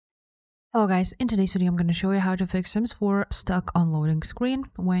Hello guys, in today's video I'm going to show you how to fix Sims 4 stuck on loading screen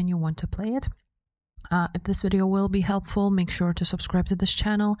when you want to play it. If this video will be helpful, make sure to subscribe to this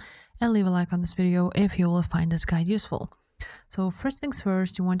channel and leave a like on this video if you will find this guide useful. So first things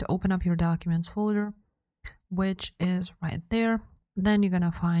first, you want to open up your documents folder, which is right there. Then you're going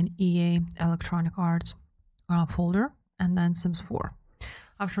to find EA Electronic Arts folder and then Sims 4.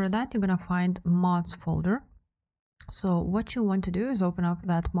 After that, you're going to find mods folder. So what you want to do is open up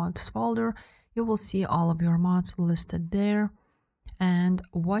that mods folder. You will see all of your mods listed there. And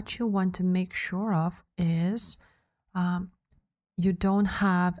what you want to make sure of is you don't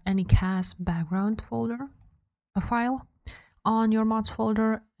have any CAS background folder, a file on your mods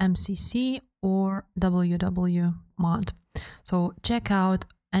folder, MCC or WW mod. So check out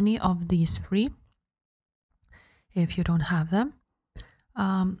any of these three if you don't have them.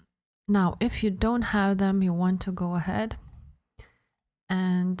 Now, if you don't have them, you want to go ahead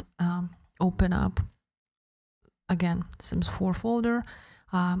and open up, again, Sims 4 folder,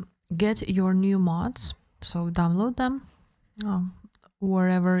 get your new mods, so download them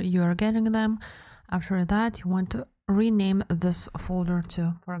wherever you are getting them. After that, you want to rename this folder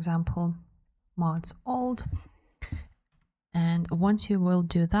to, for example, mods old. And once you will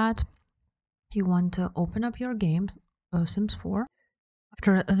do that, you want to open up your games, Sims 4.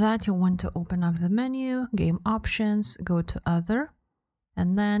 After that, you want to open up the menu, game options, go to other,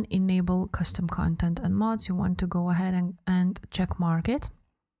 and then enable custom content and mods. You want to go ahead and check mark it.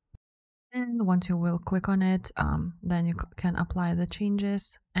 And once you will click on it, then you can apply the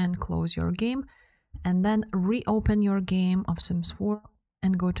changes and close your game. And then reopen your game of Sims 4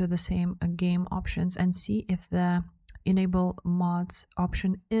 and go to the same game options and see if the enable mods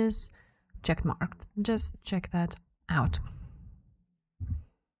option is check marked. Just check that out.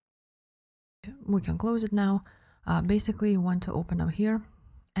 We can close it now. Basically, you want to open up here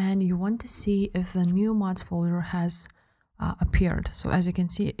and you want to see if the new mods folder has appeared. So as you can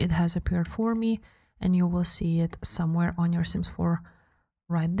see, it has appeared for me and you will see it somewhere on your Sims 4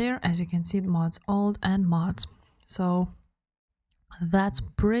 right there. As you can see, mods old and mods. So that's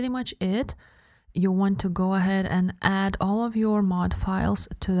pretty much it. You want to go ahead and add all of your mod files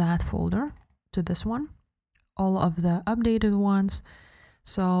to that folder, to this one, all of the updated ones.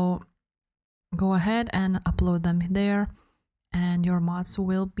 So go ahead and upload them there and your mods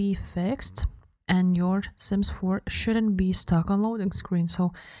will be fixed and your Sims 4 shouldn't be stuck on loading screen.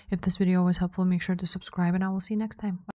 So if this video was helpful, make sure to subscribe and I will see you next time. Bye.